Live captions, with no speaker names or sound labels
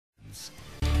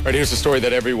All right, here's a story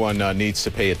that everyone needs to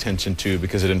pay attention to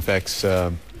because it affects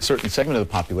a certain segment of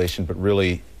the population, but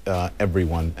really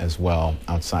everyone as well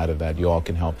outside of that. You all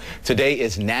can help. Today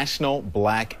is National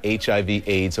Black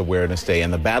HIV/AIDS Awareness Day,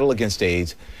 and the battle against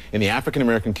AIDS in the African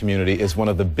American community is one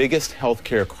of the biggest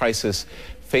healthcare crises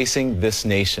facing this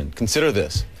nation. Consider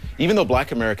this. Even though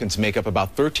black Americans make up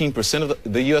about 13% of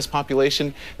the U.S.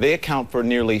 population, they account for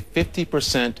nearly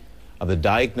 50% of the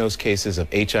diagnosed cases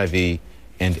of HIV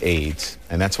and AIDS.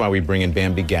 And that's why we bring in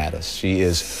Bambi Gaddist. She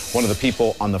is one of the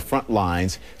people on the front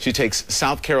lines. She takes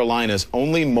South Carolina's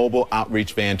only mobile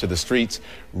outreach van to the streets,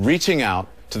 reaching out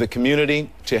to the community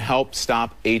to help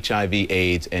stop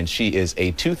HIV/AIDS. And she is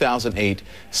a 2008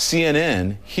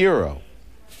 CNN hero.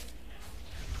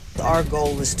 Our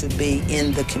goal is to be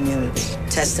in the community.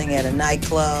 Testing at a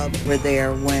nightclub, we're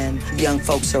there when young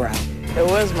folks are out. It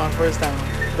was my first time,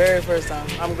 very first time.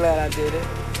 I'm glad I did it.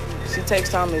 She takes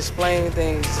time to explain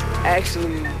things,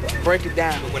 actually break it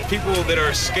down. When people that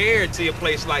are scared see a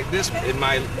place like this, it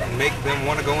might make them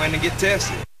want to go in and get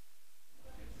tested.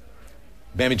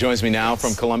 Bambi joins me now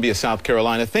from Columbia, South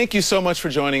Carolina. Thank you so much for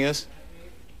joining us.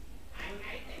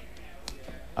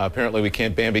 Apparently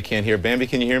Bambi can't hear. Bambi,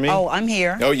 can you hear me? Oh, I'm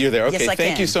here. Oh, you're there. Okay, yes,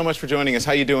 thank you so much for joining us.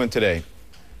 How you doing today?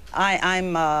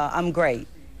 I'm great.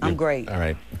 I'm great. All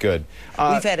right, good.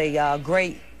 We've had a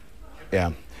great...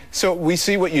 Yeah. So we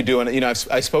see what you do, and I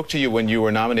spoke to you when you were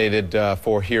nominated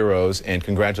for Heroes, and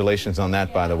congratulations on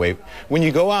that, by the way. When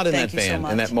you go out in that van,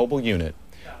 in that mobile unit,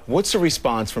 what's the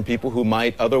response from people who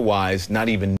might otherwise not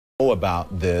even know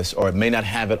about this or may not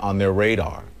have it on their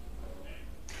radar?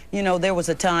 You know, there was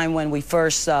a time when we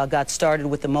first got started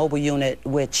with the mobile unit,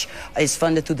 which is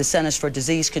funded through the Centers for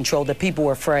Disease Control, that people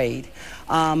were afraid.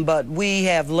 But we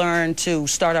have learned to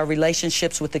start our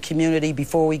relationships with the community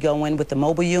before we go in with the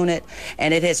mobile unit,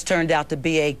 and it has turned out to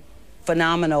be a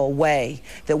phenomenal way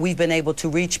that we've been able to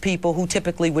reach people who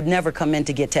typically would never come in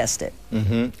to get tested.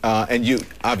 And you,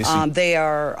 obviously... they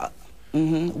are...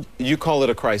 You call it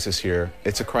a crisis here.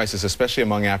 It's a crisis, especially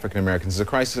among African Americans. It's a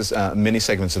crisis many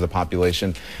segments of the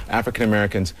population, African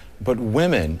Americans, but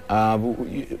women.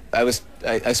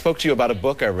 I spoke to you about a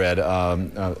book I read,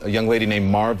 a young lady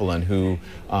named Marvelyn who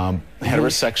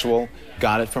heterosexual,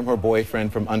 got it from her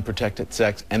boyfriend from unprotected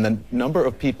sex, and the number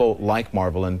of people like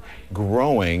Marvelyn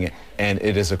growing, and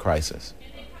it is a crisis.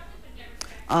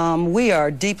 We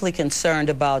are deeply concerned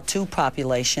about two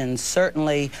populations.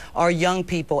 Certainly our young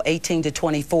people, 18 to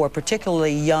 24,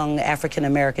 particularly young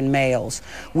African-American males.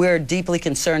 We're deeply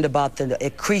concerned about the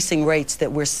increasing rates that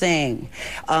we're seeing.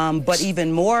 But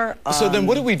even more... so then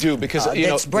what do we do? Because, you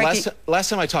know, last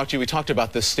time I talked to you, we talked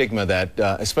about the stigma that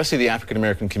especially the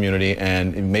African-American community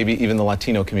and maybe even the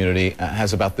Latino community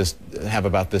have about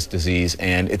this disease.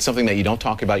 And it's something that you don't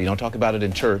talk about. You don't talk about it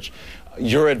in church.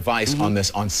 Your advice on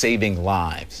this, on saving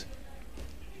lives?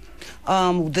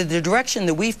 The direction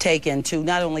that we've taken to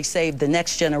not only save the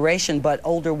next generation, but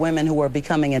older women who are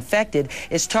becoming infected,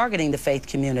 is targeting the faith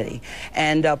community.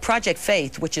 And Project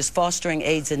Faith, which is fostering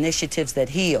AIDS initiatives that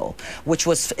heal, which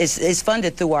is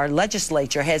funded through our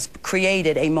legislature, has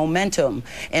created a momentum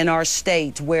in our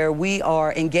state where we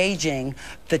are engaging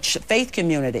the faith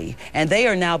community, and they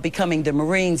are now becoming the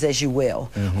Marines, as you will,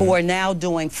 who are now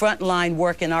doing frontline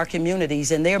work in our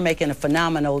communities, and they're making a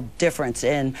phenomenal difference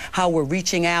in how we're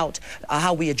reaching out,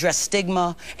 how we address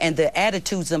stigma and the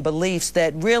attitudes and beliefs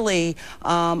that really,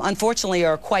 unfortunately,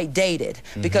 are quite dated,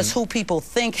 because who people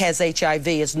think has HIV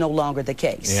is no longer the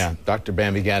case. Yeah, Dr.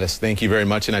 Bambi Gaddist, thank you very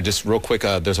much. And I just, real quick,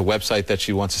 there's a website that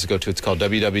she wants us to go to. It's called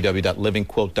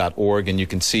www.livingquilt.org, and you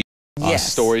can see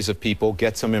stories of people,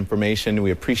 get some information.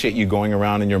 We appreciate you going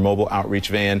around in your mobile outreach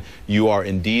van. You are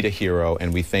indeed a hero,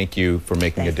 and we thank you for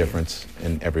making a difference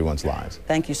in everyone's lives.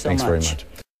 Thank you so much. Thanks very much.